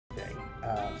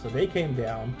So they came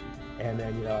down, and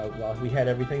then well, we had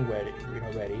everything ready,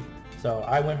 ready. So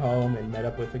I went home and met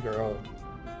up with the girl.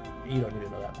 You don't need to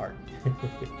know that part.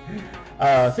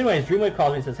 So anyways, Dreamwave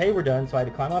called me and says, hey, we're done. So I had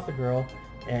to climb off the girl,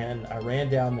 and I ran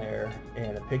down there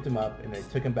and I picked him up, and I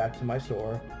took him back to my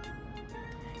store,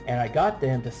 and I got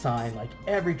them to sign like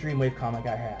every Dreamwave comic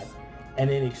I had, and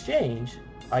in exchange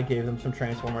I gave them some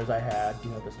Transformers I had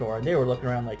at the store, and they were looking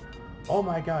around like, oh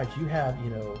my god, you have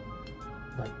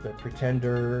like the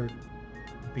Pretender,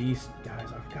 Beast guys,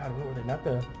 I forgot what were they, not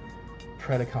the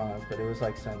Predacons, but it was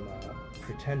like some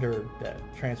Pretender that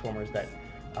Transformers that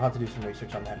I'll have to do some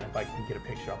research on that, and if I can get a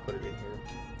picture I'll put it in here.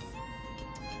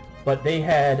 But they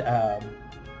had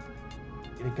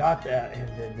they got that,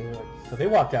 and so they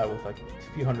walked out with like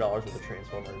a few $100s worth of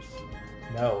Transformers.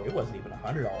 No, it wasn't even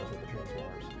 $100 worth of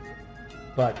Transformers.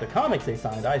 But the comics they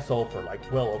signed, I sold for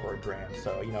like well over $1,000.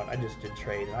 So I just did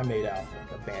trade, and I made out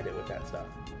like a bandit with that stuff.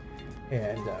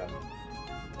 And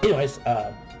anyways,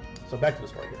 so back to the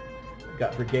story here.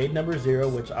 Got Brigade number 0,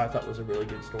 which I thought was a really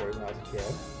good story when I was a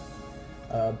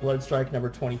kid. Bloodstrike number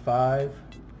 25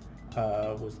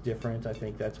 was different. I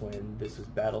think that's when this is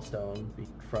Battlestone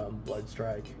from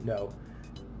Bloodstrike. No,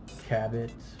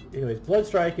 Cabot. Anyways,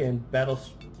 Bloodstrike and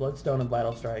Bloodstone and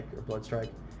Bloodstrike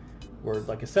were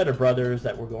like a set of brothers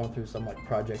that were going through some like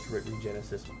Project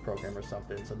Regenesis program or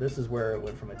something. So this is where it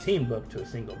went from a team book to a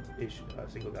single issue, a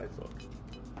single guy's book.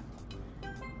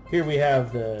 Here we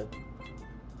have the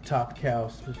Top Cow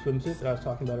swimsuit that I was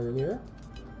talking about earlier.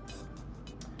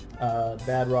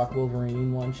 Bad Rock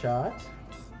Wolverine one shot.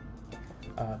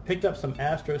 Picked up some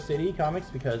Astro City comics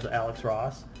because Alex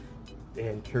Ross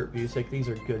and Kurt Busiek, these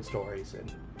are good stories,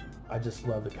 and I just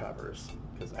love the covers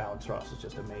because Alex Ross is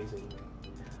just amazing.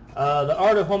 The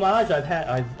Art of Homage,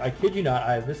 I kid you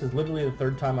not, this is literally the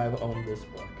 3rd time I've owned this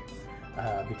book,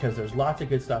 because there's lots of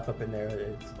good stuff up in there.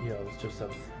 It's just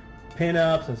some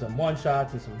pin-ups and some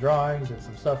one-shots and some drawings and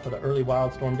some stuff for the early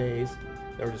Wildstorm days.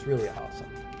 They were just really awesome.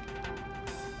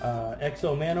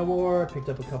 Exo Manowar, picked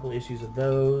up a couple issues of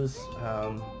those.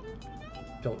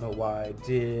 Don't know why I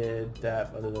did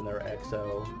that other than they're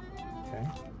Exo. Okay.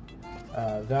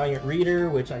 Valiant Reader,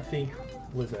 which I think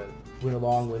went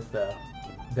along with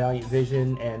Valiant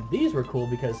Vision, and these were cool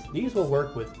because these will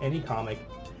work with any comic,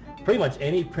 pretty much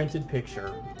any printed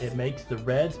picture. It makes the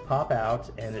reds pop out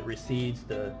and it recedes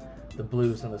the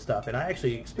blues and the stuff. And I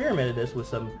actually experimented this with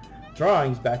some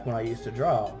drawings back when I used to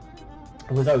draw,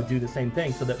 was I would do the same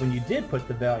thing, so that when you did put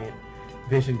the Valiant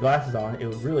Vision glasses on, it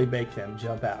would really make them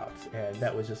jump out. And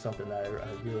that was just something that I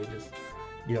really just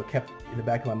kept in the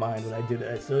back of my mind when I did it.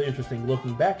 It's really interesting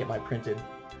looking back at my printed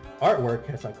artwork.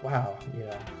 It's like, wow,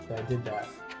 that I did that.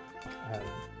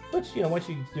 Which once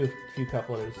you do a few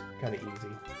couple, it's kind of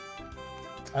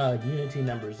easy. Unity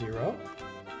number 0.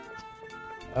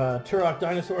 Turok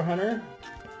Dinosaur Hunter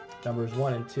numbers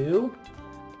 1 and 2.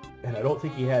 And I don't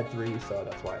think he had 3, so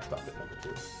that's why I stopped at number 2.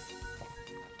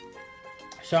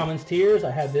 Shaman's Tears,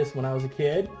 I had this when I was a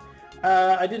kid.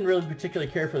 I didn't really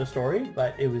particularly care for the story,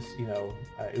 but it was,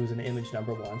 it was an Image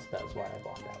number 1, so that's why I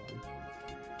bought that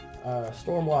one.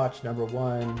 Stormwatch number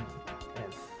 1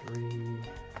 and 3.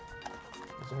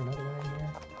 Is there another one in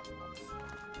here?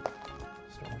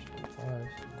 Stormwatch 25,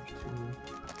 Stormwatch 2.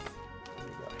 What do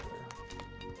we got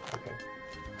here? Okay.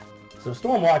 So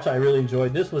Stormwatch I really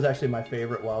enjoyed. This was actually my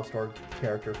favorite Wildstorm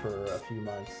character for a few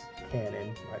months.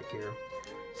 Canon right here.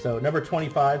 So number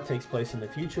 25 takes place in the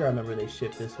future. I remember they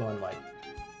shipped this one like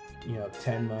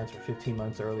 10 months or 15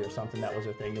 months early or something. That was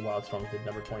their thing. The Wildstorm did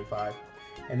number 25.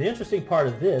 And the interesting part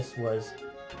of this was,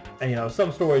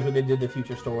 some stories when they did the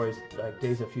future stories, like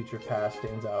Days of Future Past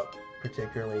stands out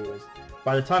particularly, was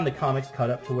by the time the comics cut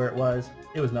up to where it was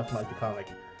nothing like the comic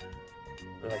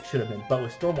like should have been. But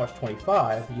with Stormwatch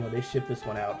 25, they shipped this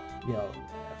one out,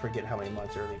 I forget how many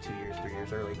months early, 2 years, 3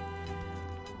 years early.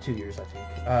 2 years, I think.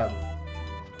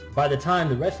 By the time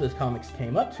the rest of those comics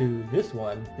came up to this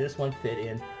one fit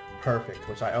in perfect,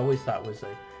 which I always thought was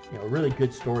a really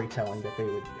good storytelling, that they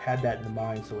had that in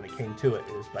mind, so when it came to it,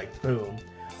 it was like boom,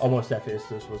 almost as if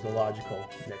this was the logical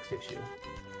next issue.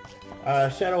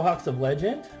 Shadowhawks of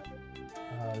Legend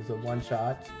is a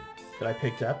one-shot that I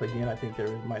picked up. Again, I think there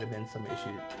might have been some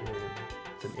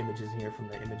some images here from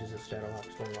the Images of Shadowhawk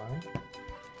storyline.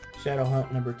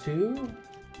 Shadowhunt number 2.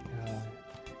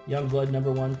 Youngblood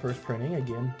number 1, first printing.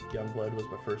 Again, Youngblood was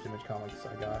my first Image comics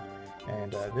I got.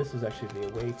 And this is actually the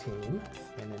away team.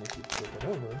 And then if you flip it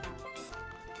over,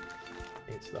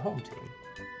 it's the home team.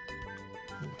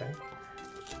 Okay.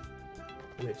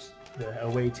 Which the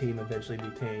away team eventually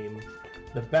became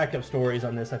the backup stories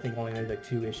on this, I think, only made like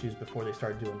 2 issues before they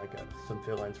started doing like some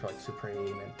fill-ins for like Supreme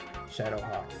and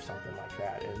Shadowhawk or something like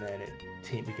that, and then it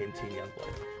became Team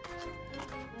Youngblood.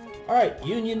 All right,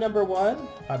 Union number 1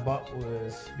 I bought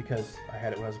was because I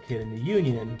had it when I was a kid in the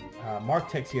Union. Mark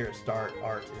Texeira start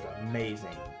art is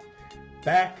amazing.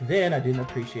 Back then, I didn't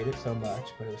appreciate it so much,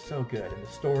 but it was so good, and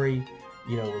the story,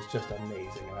 you know, was just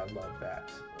amazing, and I love that,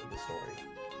 the story.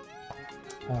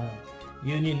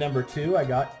 Union number 2 I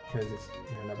got because it's,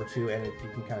 you know, number 2, and you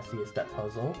can kind of see it's that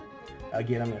puzzle.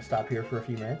 Again, I'm going to stop here for a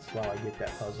few minutes while I get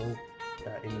that puzzle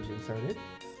image inserted.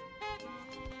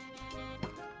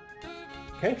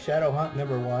 Okay, Shadowhunt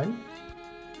number 1.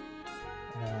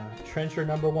 Trencher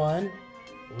number 1,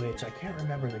 which I can't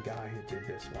remember the guy who did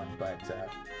this one, but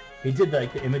he did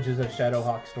like the Images of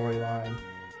Shadowhawk storyline,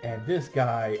 and this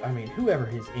guy, I mean, whoever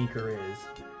his inker is,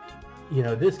 you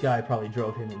know, this guy probably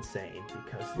drove him insane,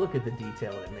 because look at the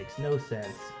detail, it makes no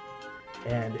sense.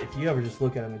 And if you ever just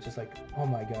look at him, it's just like, oh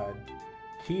my god.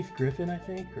 Keith Griffin, I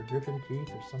think, or Griffin Keith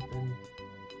or something.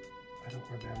 I don't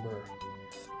remember.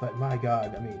 But my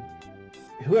god, I mean,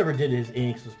 whoever did his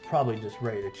inks was probably just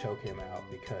ready to choke him out,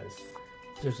 because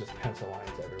there's just pencil lines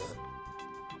everywhere.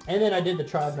 And then I did the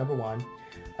Tribe number 1.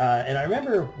 And I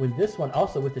remember when this one,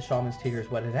 also with the Shaman's Tears,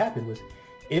 what had happened was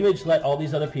Image let all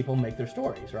these other people make their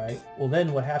stories, right? Well,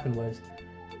 then what happened was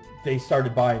they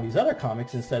started buying these other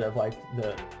comics instead of like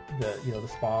the you know, the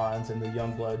Spawns and the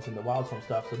Youngbloods and the Wildstorm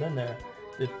stuff. So then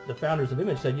the founders of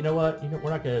Image said, you know what, we're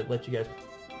not going to let you guys,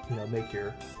 you know, make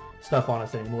your stuff on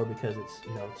us anymore, because it's,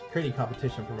 you know, it's creating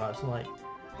competition from us. And like,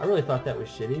 I really thought that was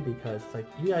shitty, because like,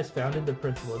 you guys founded the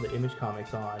principle of the Image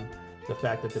Comics on the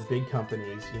fact that the big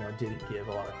companies, you know, didn't give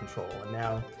a lot of control, and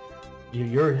now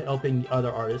you're helping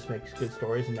other artists make good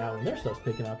stories, and now when their stuff's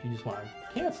picking up, you just want to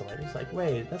cancel it. It's like,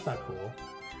 wait, that's not cool.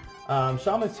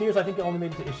 Shaman's Tears, I think it only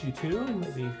made it to issue 2,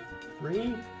 maybe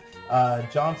 3.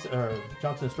 Johnson and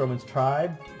Stroman's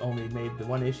Tribe only made the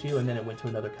 1 issue, and then it went to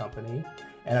another company.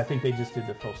 And I think they just did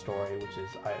the full story, which is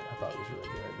I thought was really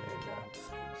good,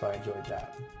 and so I enjoyed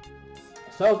that.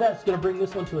 So that's going to bring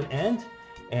this one to an end,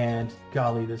 and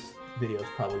golly, this video is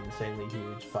probably insanely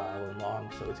huge, file, and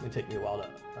long, so it's going to take me a while to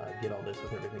get all this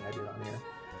with everything I did on here.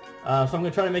 So I'm going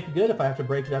to try to make it good. If I have to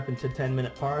break it up into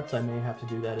 10-minute parts, I may have to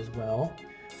do that as well.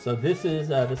 So this is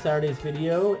the Saturday's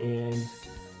video, and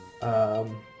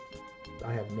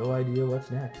I have no idea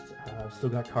what's next. I've still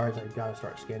got cards. I've got to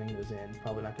start scanning those in.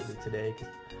 Probably not going to do today,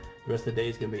 because the rest of the day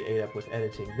is going to be ate up with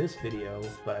editing this video,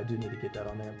 but I do need to get that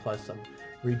on there. Plus, I'm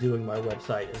redoing my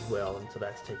website as well, and so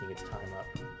that's taking its time up.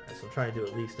 So I'm trying to do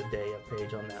at least a day of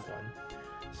page on that one.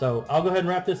 So I'll go ahead and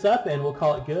wrap this up, and we'll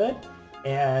call it good.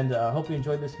 And hope you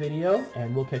enjoyed this video,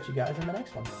 and we'll catch you guys in the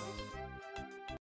next one.